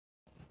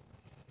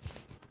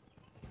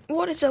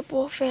What is up,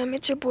 Wolf fam?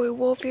 It's your boy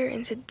Wolf here,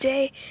 and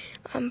today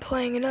I'm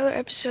playing another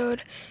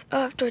episode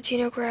of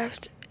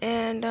TORTINOCRAFT,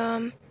 and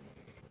I'm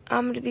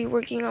going to be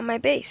working on my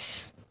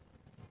base.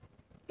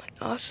 My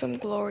awesome,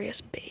 glorious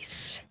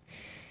base.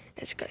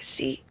 As you guys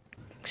see,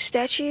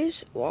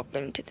 statues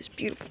walking into this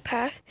beautiful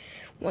path.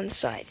 One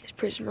side is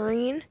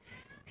prismarine,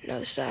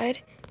 another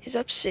side is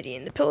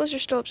obsidian. The pillars are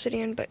still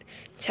obsidian, but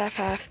it's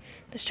half-half.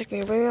 This took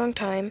me a really long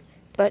time,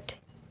 but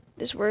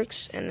this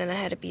works, and then I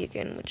had a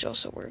beacon, which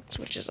also works,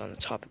 which is on the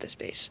top of this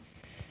base.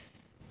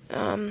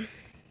 It's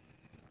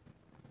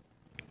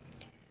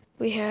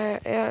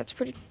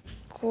pretty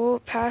cool.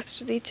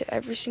 Paths lead to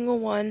every single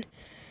one.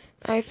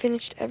 I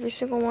finished every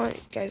single one.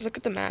 Guys, look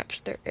at the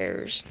maps. They're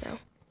errors now.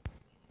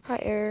 Hi,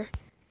 error.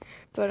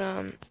 But,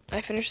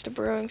 I finished the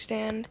brewing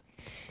stand,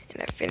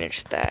 and I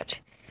finished that.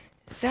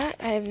 That,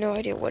 I have no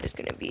idea what it's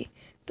going to be.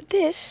 But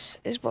this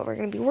is what we're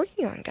going to be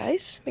working on,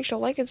 guys. Make sure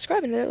to like and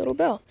subscribe and hit that little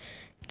bell.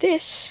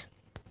 This,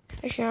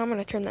 actually, I'm going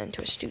to turn that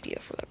into a studio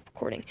for the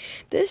recording.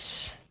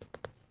 This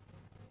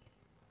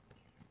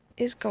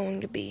is going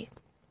to be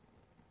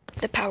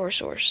the power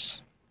source.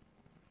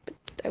 But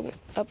I went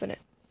up in it.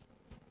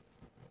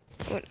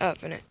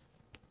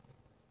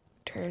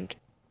 Turned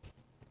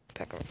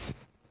back over.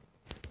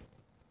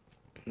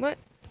 What?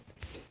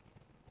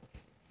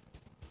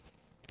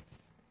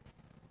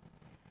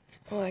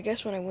 Well, I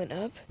guess when I went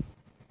up,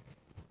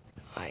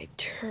 I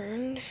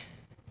turned.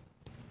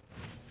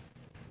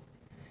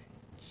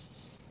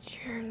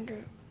 I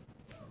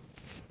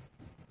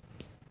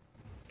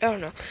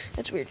don't know.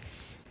 That's weird.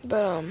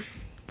 But,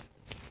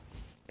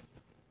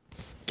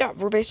 yeah,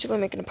 we're basically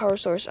making a power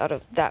source out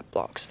of that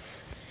blocks.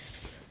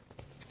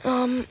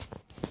 You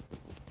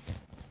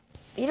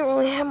don't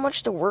really have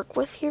much to work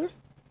with here,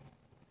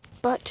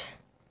 but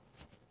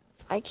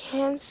I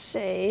can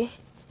say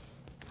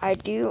I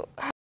do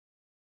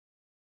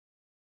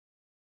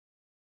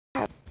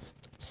have,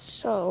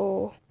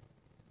 so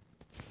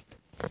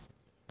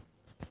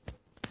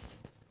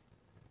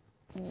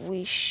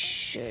we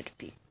should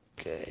be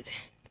good.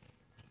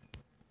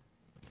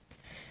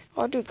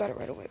 Oh, dude, got it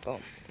right away.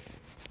 Boom.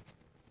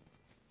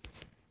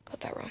 Got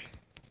that wrong.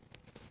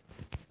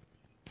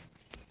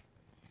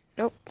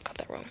 Nope, got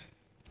that wrong.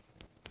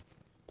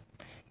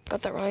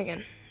 Got that wrong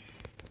again.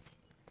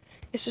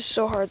 It's just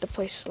so hard to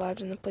place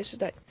slabs in the places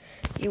that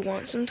you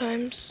want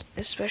sometimes,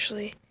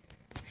 especially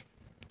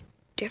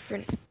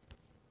different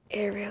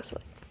areas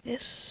like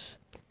this.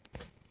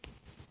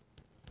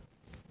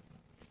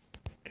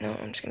 No,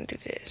 I'm just gonna do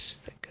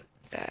this, like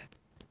that,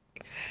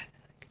 like that,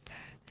 like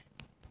that.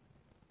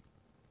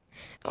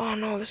 Oh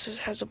no, this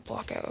has a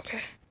block out.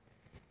 Okay.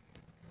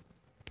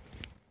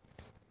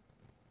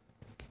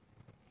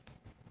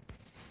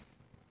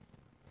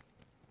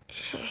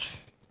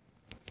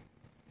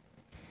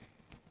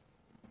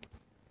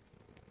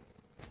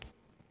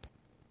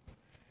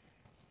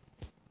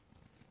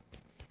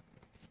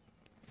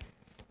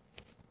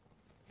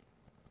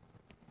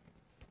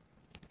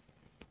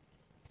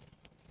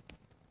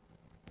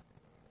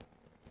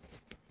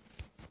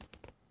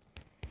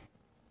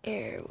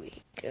 There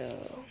we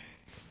go.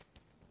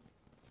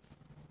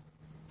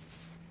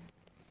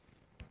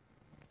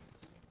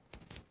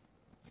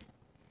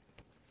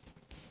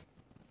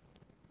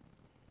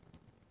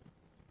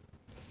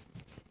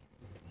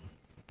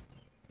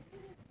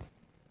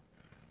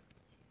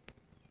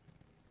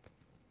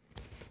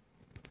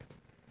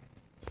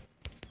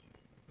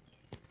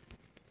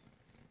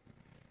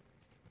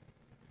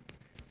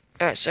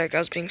 Alright, sorry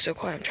guys, being so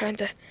quiet. I'm trying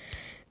to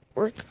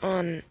work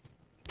on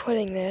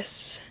putting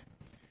this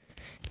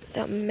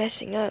without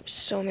messing up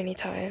so many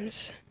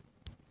times.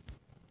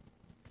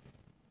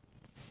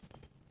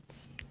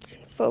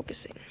 And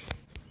focusing.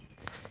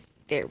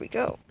 There we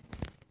go.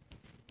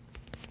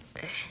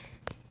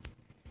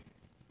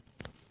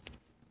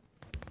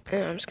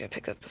 And I'm just gonna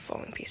pick up the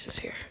falling pieces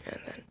here, and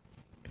then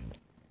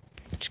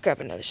just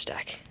grab another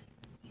stack.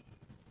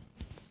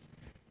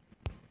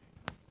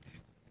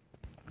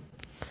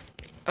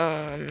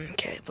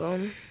 Okay,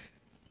 boom.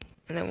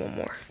 And then one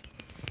more.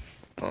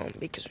 Boom,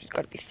 because we've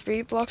got to be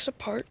 3 blocks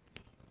apart.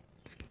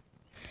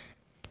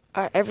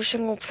 Every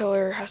single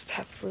pillar has to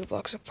have 3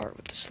 blocks apart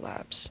with the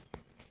slabs.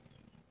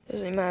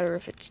 Doesn't matter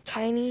if it's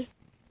tiny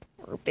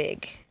or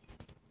big.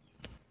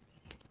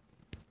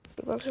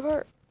 3 blocks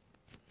apart.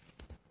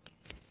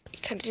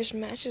 It kind of just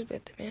matches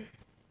with it, man.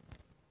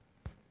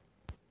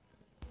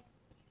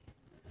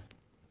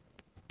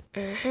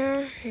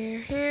 Here.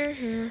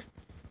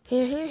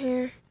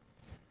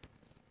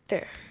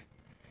 There.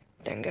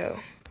 Then go.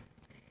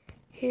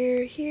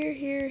 Here.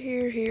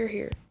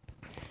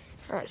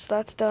 Alright, so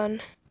that's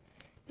done.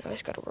 Now I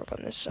just gotta work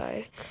on this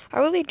side. I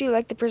really do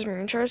like the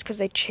prismarine shards because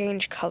they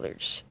change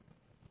colors.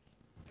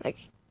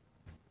 Like,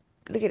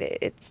 look at it.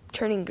 It's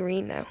turning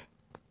green now.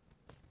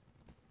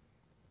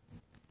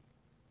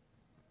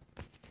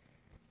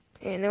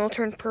 And then it'll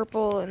turn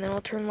purple, and then it'll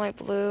turn light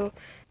blue,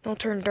 then it'll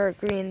turn dark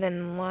green,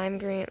 then lime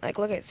green. Like,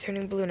 look at it, it's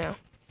turning blue now.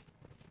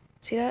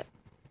 See that?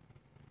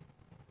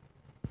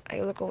 I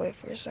look away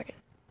for a second.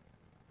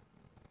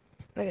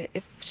 Look at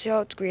it. See how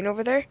it's green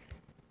over there?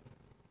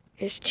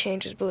 it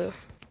changes blue.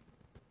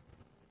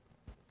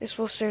 This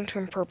will soon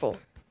turn purple.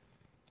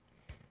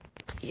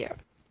 Yeah.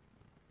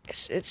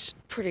 It's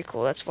pretty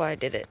cool. That's why I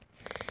did it.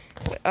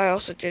 I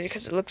also did it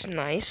because it looks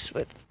nice,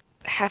 with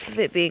half of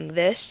it being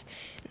this,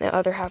 and the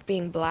other half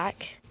being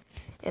black.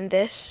 And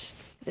this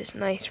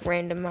nice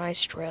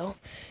randomized trail.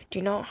 Do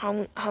you know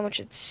how much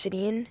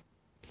obsidian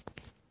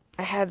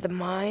I had the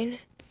mine?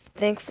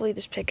 Thankfully,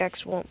 this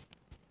pickaxe won't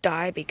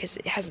die because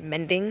it has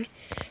mending,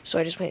 so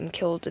I just went and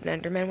killed an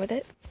enderman with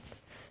it.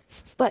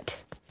 But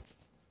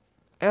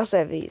I also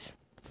have these.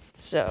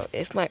 So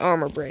if my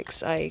armor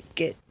breaks,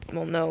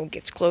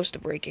 gets close to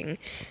breaking,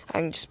 I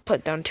can just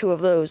put down 2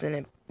 of those and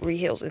it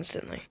re-heals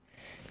instantly.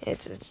 I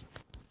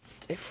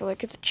feel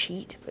like it's a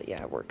cheat, but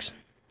yeah, it works.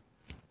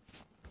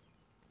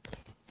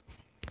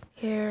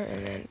 Here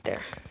and then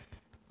there.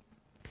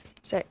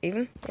 Is that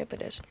even? Yep,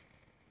 it is.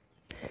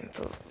 And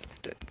put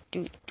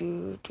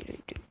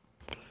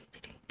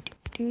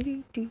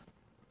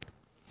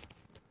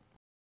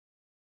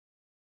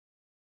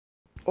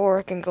Or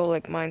I can go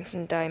like mine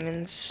some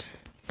diamonds.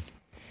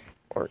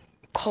 Or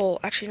coal.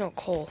 Actually, no,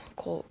 coal.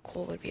 Coal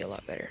would be a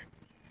lot better.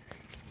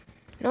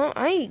 No,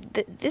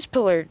 this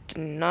pillar did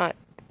not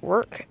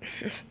work.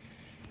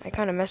 I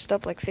kind of messed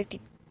up like 50.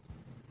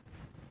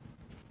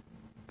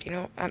 You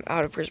know, I'm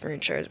out of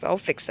prismarine shards, but I'll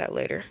fix that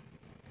later.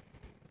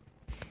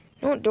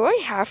 No, do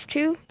I have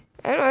to?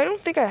 I don't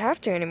think I have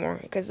to anymore,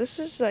 because this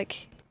is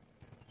like...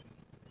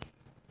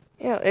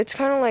 Yeah, it's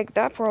kind of like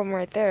that problem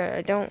right there.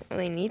 I don't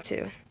really need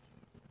to.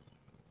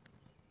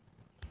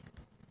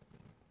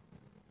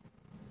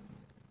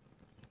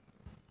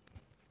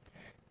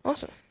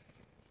 Awesome.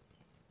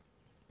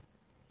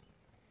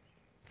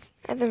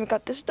 And then we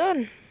got this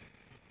done.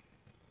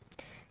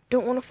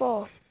 Don't want to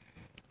fall.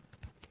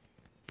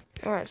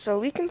 Alright, so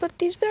we can put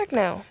these back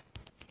now.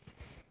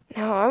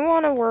 Now, I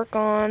want to work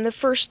on the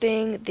first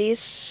thing,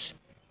 this.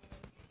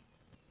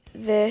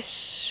 We're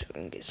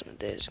going to get some of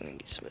this, we're going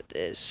to get some of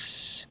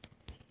this.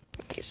 We're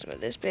going to get some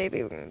of this,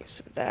 baby, we're going to get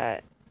some of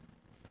that.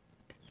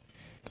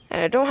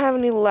 And I don't have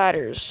any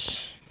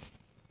ladders.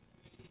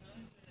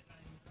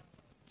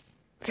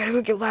 We gotta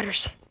go get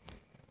ladders.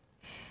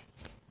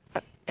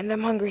 And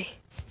I'm hungry.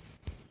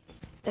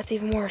 That's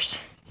even worse.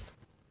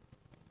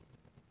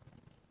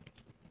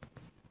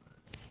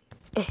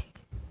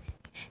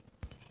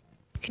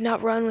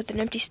 Cannot run with an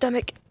empty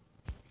stomach.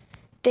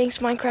 Thanks,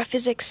 Minecraft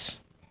physics.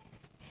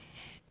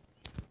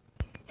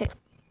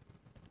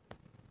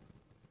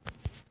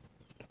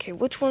 Okay,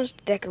 which one's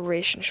the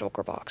decoration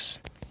shulker box?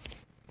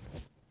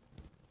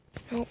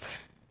 Nope.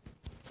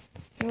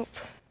 Nope.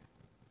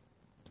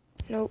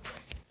 Nope.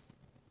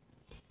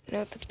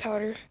 Nope, that's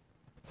powder.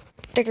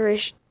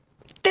 Decoration.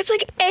 That's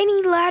like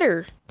any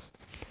ladder.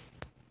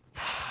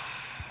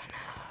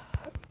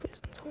 Please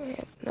don't tell me I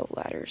have no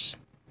ladders.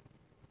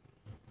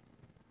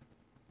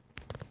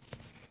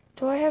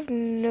 Do I have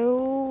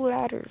no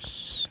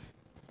ladders?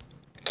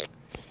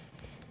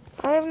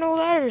 I have no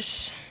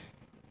ladders.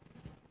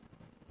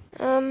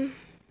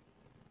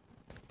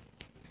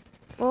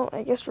 Well,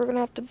 I guess we're gonna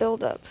have to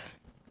build up.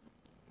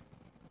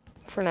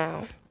 For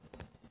now.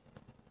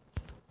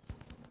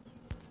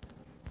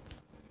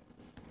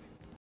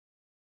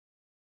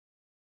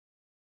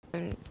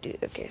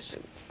 Okay, so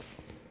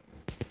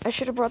I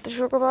should have brought the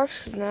sugar box,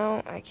 because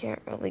now I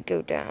can't really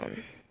go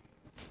down.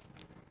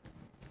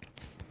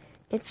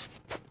 It's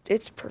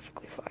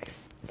perfectly fine.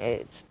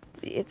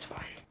 It's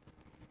fine.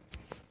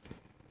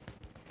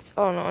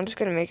 Oh no, I'm just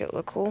gonna make it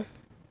look cool.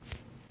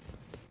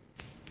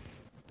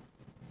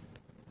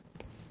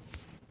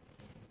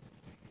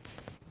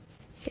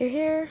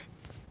 Here.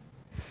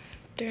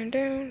 Dun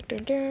dun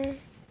dun dun.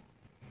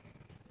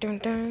 Dun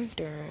dun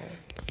dun.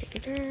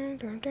 Dun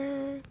dun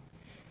dun.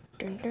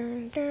 Dun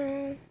dun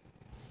dun.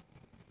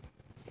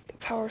 The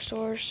power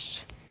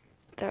source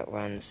that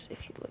runs,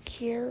 if you look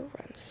here,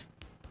 runs.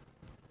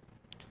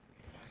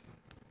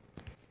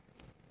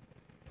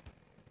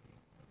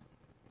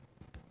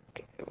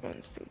 Okay, it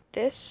runs through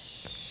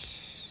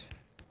this.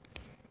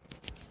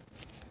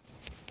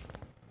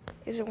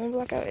 Is it 1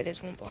 block out? It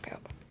is 1 block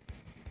out.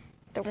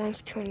 That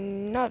runs to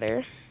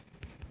another.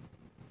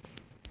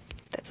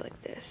 That's like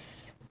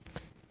this.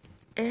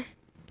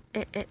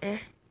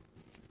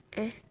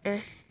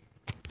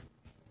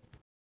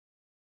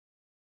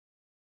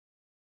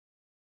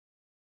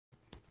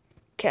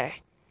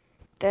 Okay.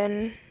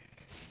 Then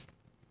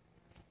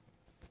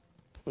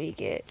we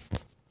get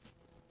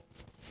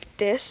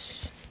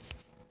this.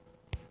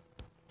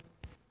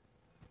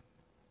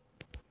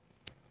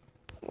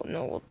 Well,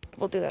 no,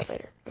 we'll do that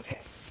later. Okay.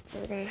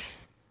 We're gonna.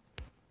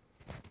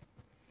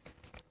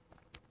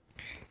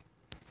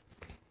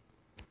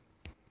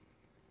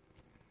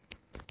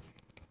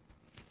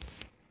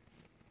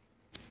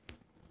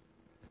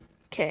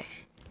 Okay.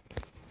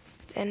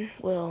 Then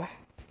we'll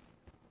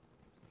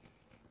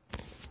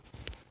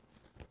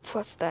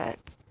plus that,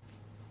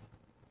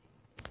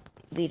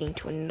 leading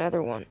to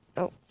another one.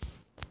 Oh,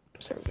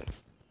 sorry.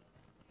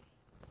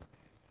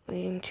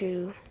 Leading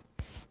to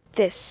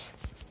this.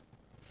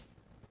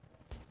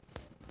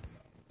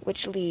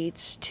 which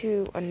leads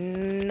to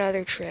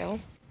another trail.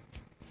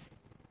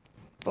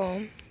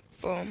 Boom,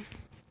 boom,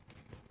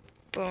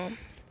 boom,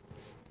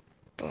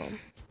 boom,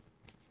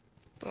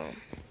 boom,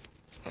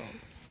 boom,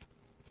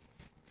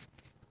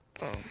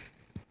 boom,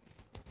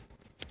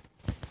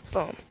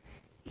 boom.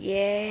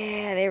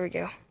 Yeah, there we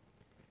go.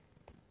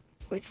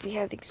 Which we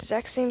have the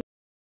exact same.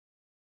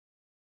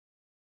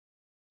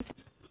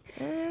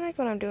 I like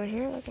what I'm doing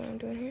here. I like what I'm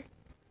doing here.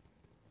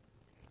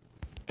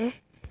 Eh,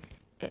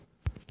 eh,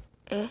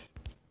 eh,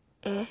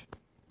 eh,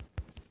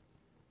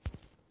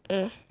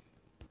 eh.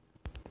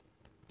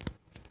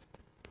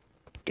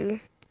 Do,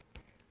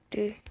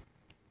 do,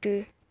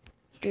 do,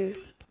 do,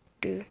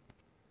 do,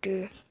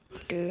 do,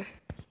 do.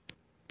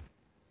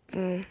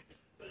 Boom.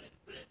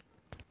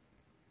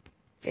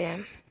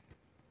 Bam.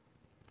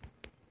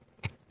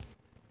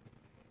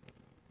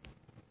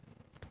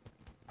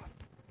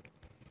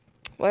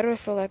 Why do I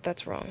feel like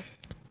that's wrong?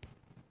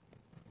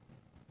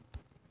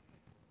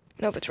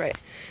 Nope, it's right.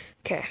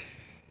 Okay.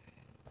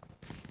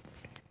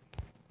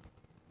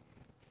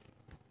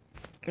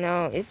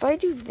 Now, if I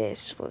do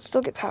this, will it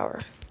still get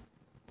power?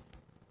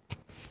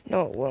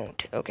 No, it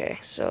won't. Okay,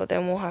 so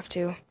then we'll have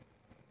to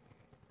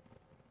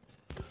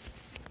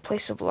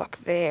place a block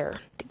there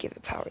to give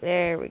it power.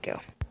 There we go.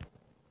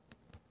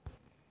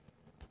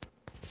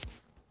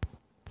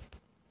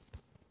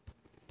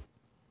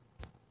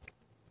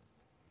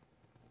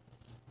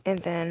 And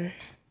then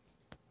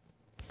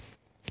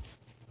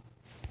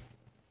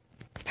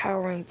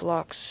powering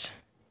blocks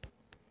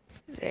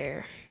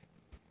there.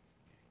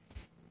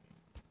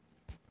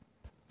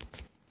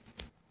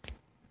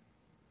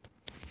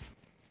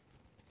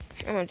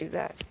 I'm gonna do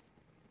that.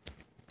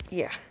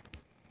 Yeah.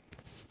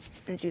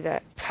 And do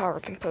that power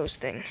compose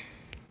thing.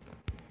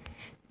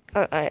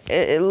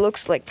 It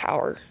looks like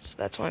power, so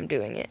that's why I'm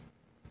doing it.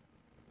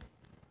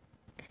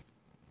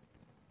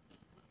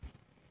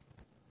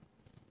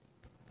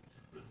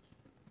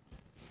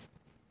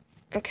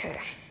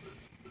 Okay.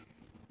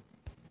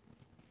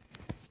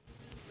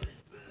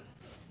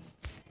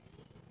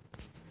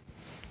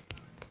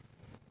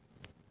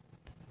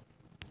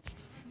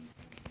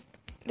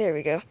 There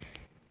we go.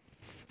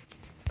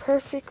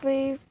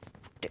 Perfectly,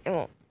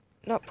 well,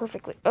 not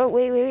perfectly. Oh,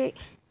 wait.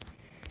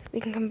 We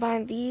can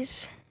combine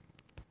these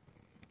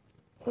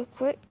real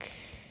quick.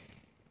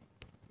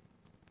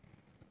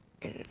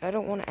 And I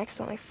don't want to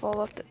accidentally fall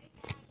off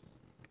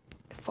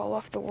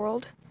the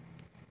world.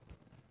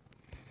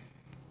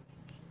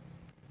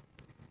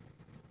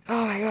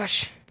 Oh my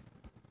gosh.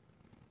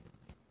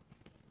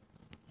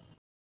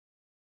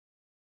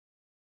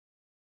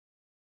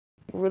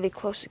 Really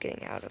close to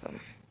getting out of them.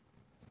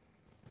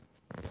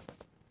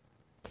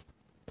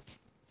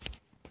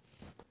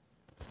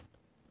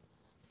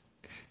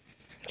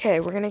 Okay,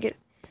 we're gonna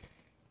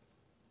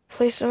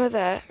place some of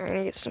that. We're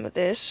gonna get some of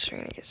this. We're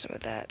gonna get some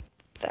of that,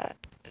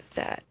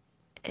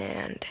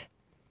 and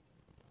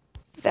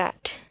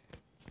that.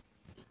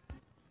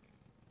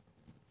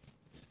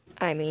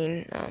 I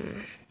mean,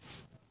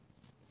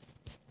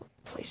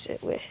 place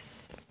it with.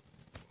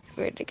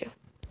 Where'd it go?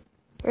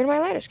 Where did my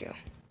ladders go?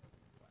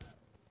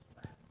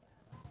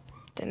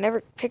 Did I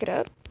never pick it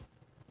up?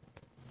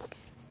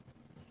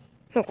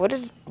 No,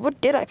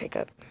 what did I pick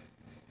up?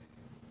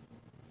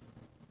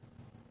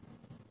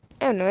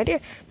 I have no idea,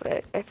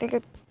 but I think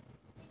I...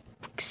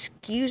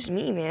 Excuse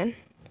me, man.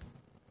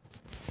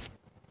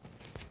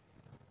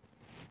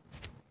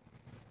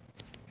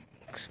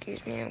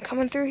 Excuse me, I'm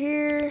coming through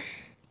here.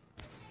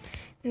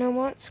 You know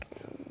what?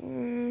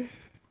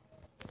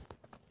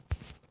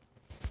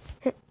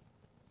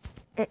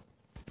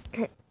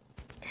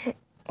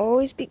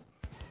 Always be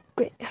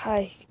great.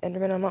 Hi,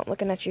 Enderman, I'm not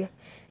looking at you.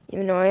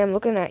 Even though I am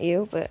looking at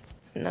you, but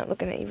I'm not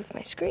looking at you with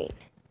my screen.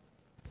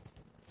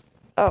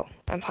 Oh,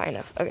 I'm high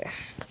enough. Okay.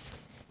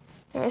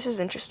 Yeah, this is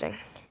interesting.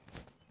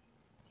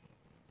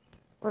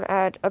 We're gonna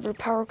add other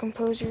power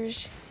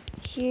composers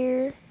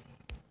here.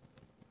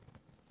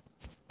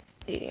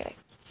 Leading like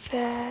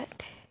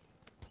that.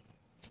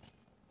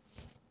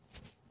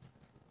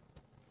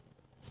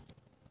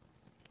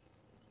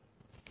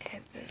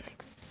 And then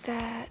like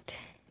that.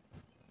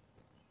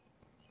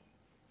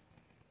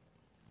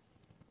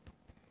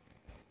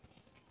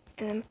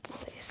 And then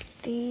place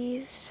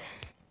these.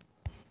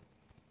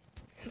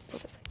 And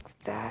put it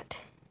like that.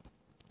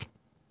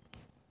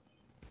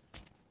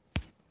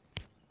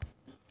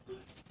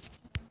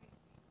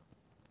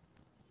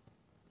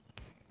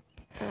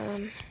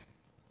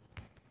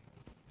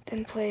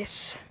 Then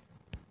place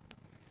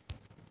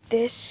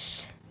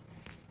this,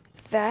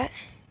 that.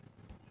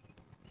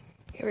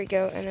 Here we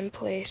go, and then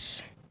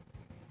place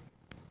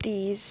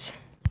these.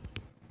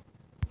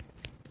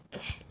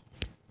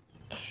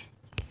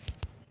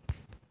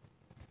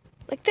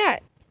 Like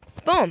that.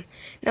 Boom.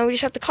 Now we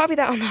just have to copy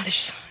that on the other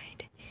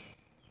side.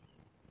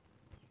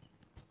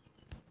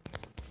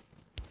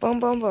 Boom,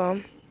 boom,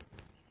 boom.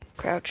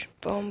 Crouch.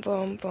 Boom,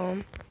 boom,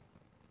 boom.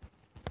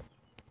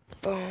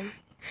 Boom.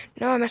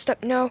 No, I messed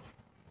up. No.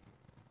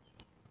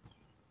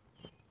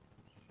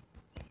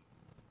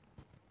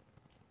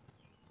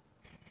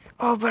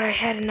 Oh, but I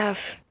had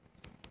enough.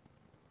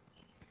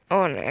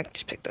 Oh, and I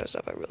just picked those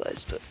up, I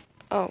realized, but,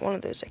 oh, one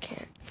of those I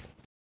can't.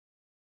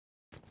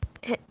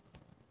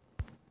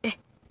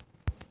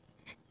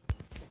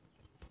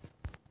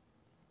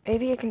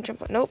 Maybe I can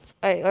jump on. Nope,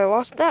 I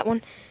lost that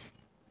one.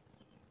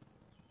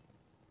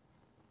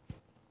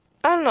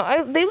 I don't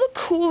know. They look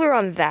cooler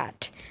on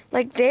that.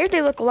 Like there,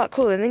 they look a lot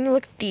cooler. And then you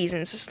look at these,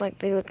 and it's just like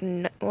they look.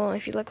 Well,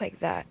 if you look like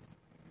that,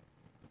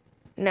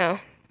 no.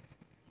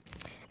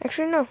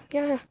 Actually, no.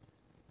 Yeah.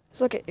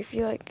 Just look at if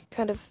you like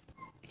kind of.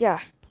 Yeah.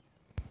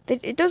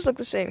 It does look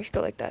the same if you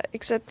go like that,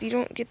 except you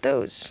don't get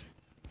those.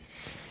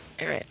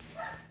 All right.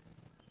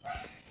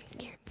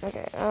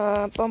 Okay.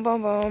 Boom,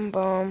 boom, boom,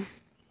 boom.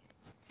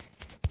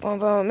 Boom,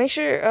 boom. Make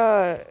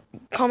sure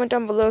comment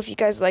down below if you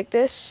guys like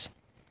this.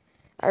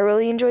 I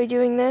really enjoy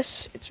doing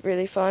this. It's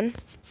really fun.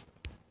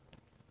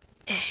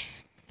 And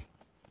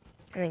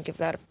then give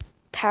that a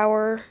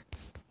power.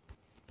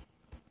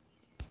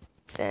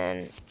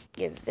 Then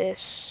give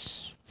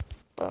this.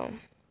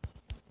 Boom.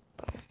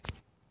 Boom.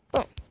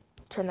 Boom.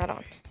 Turn that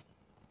on.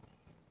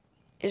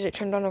 Is it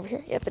turned on over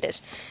here? Yep, it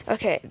is.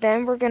 Okay,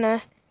 then we're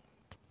gonna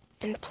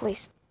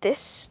place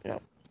this.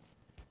 No.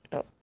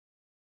 No.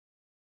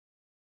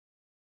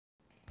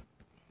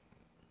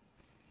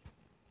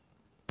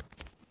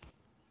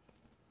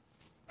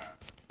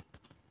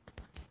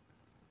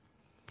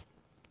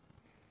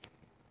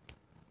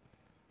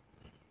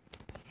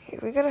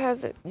 We gotta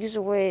have to use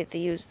a way to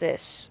use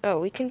this. Oh,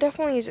 we can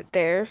definitely use it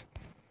there.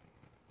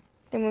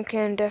 Then we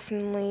can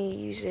definitely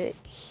use it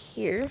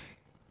here.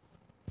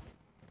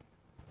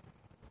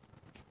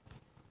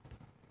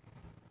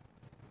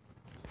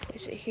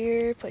 Place it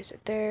here, place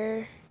it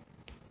there.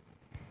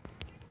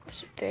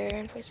 Place it there,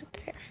 and place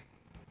it there.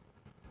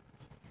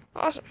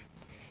 Awesome.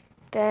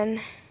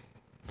 Then,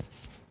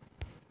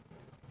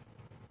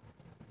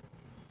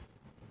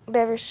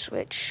 lever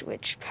switch,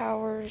 which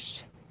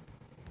powers,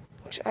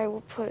 which I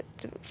will put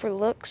for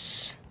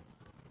looks.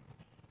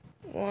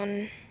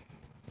 One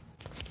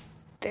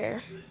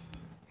there.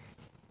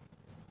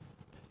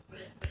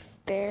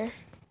 There.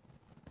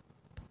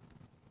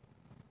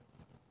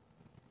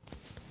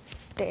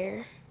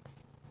 There.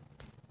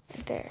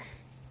 And there.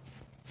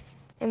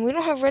 And we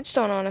don't have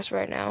redstone on us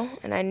right now,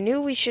 and I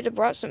knew we should have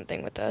brought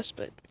something with us,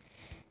 but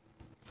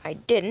I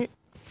didn't.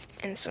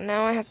 And so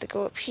now I have to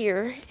go up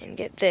here and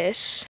get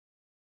this.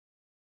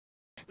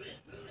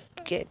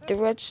 Get the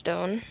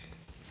redstone.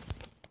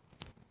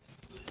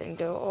 Then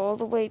go all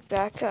the way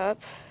back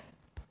up.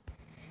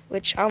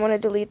 Which I want to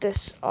delete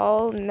this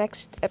all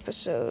next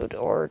episode,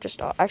 or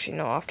just actually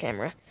no, off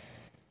camera.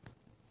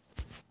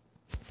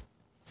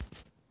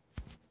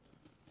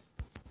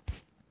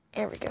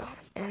 There we go.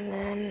 And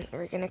then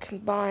we're gonna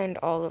combine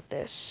all of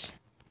this.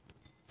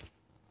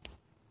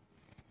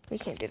 We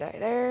can't do that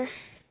there,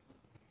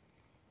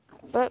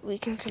 but we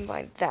can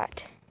combine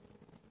that.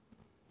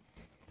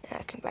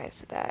 That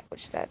combines to that,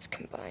 which that's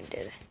combined.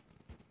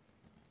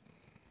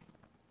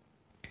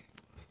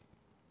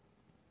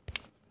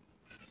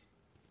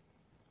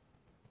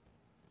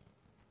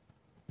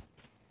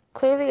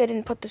 Clearly I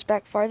didn't put this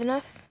back far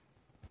enough.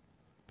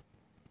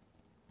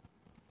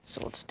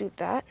 So let's do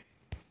that.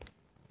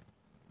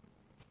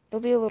 It'll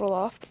be a little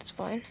off, but it's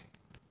fine.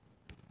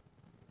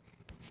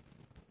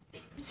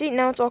 See,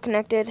 now it's all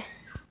connected.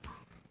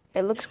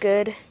 It looks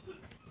good.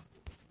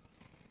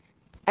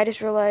 I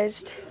just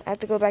realized I have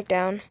to go back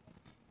down.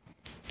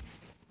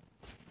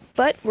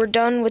 But we're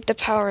done with the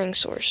powering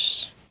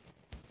source.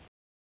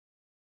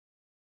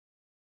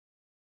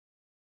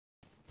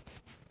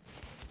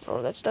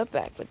 Throw that stuff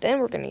back. But then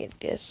we're going to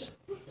get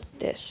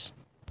this,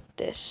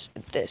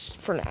 this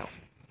for now.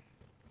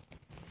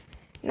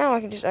 Now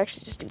I can just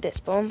actually just do this.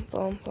 Boom,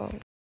 boom,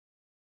 boom.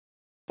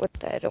 What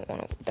that I don't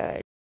want to...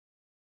 That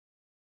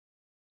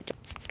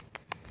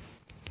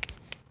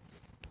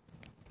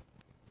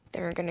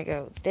then we're going to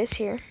go this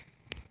here.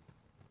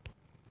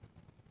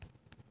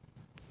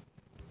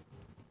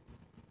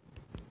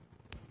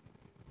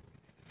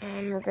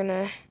 We're going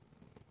to...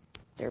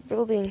 They're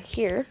building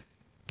here.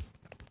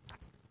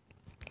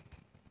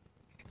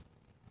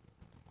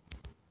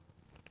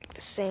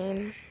 The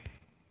same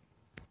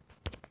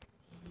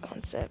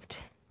concept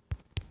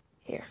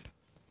here.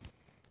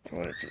 And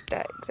we're going to do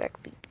that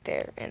exactly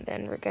there. And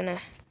then we're going to...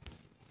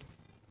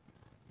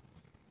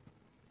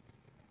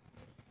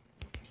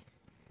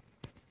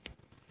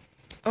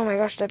 Oh my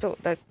gosh,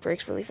 that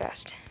breaks really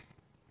fast.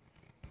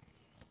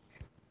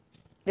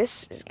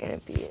 This is going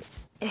to be it.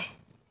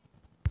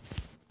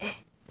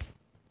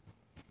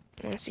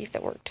 Let's see if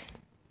that worked.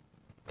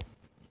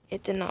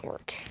 It did not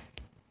work.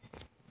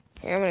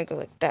 Here, I'm going to go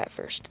like that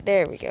first.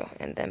 There we go.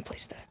 And then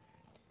place that.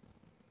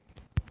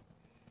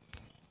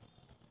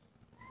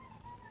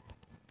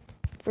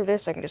 For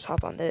this, I can just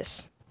hop on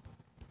this.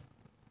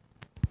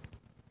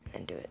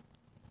 And do it.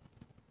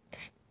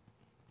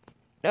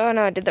 Oh,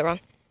 no, I did that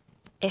wrong.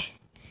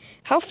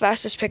 How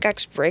fast this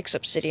pickaxe breaks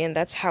obsidian,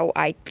 that's how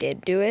I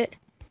did do it.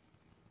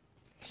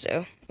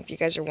 So, if you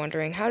guys are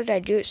wondering, how did I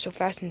do it so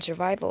fast in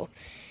survival?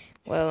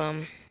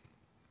 Well,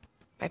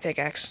 my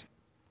pickaxe.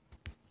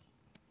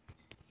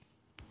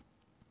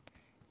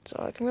 That's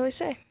all I can really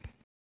say.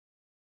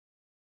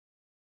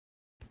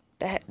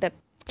 that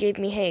gave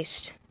me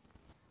haste.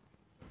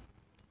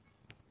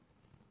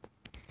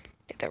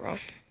 Did that wrong.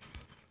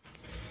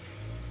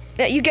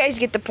 Yeah, you guys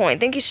get the point.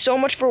 Thank you so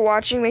much for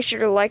watching. Make sure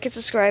to like and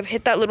subscribe,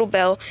 hit that little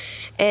bell,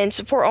 and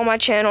support all my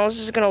channels.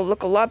 This is going to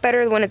look a lot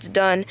better when it's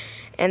done,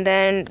 and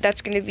then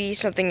that's going to be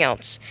something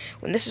else.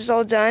 When this is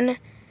all done,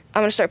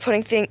 I'm going to start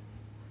putting things...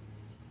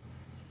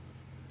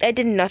 I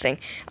did nothing.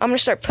 I'm going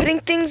to start putting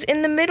things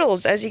in the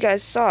middles, as you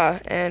guys saw,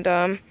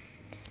 and,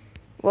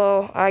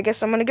 well, I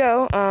guess I'm going to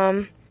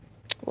go.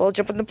 We'll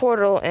jump in the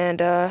portal,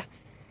 and,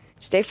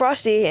 stay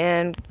frosty,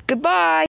 and goodbye!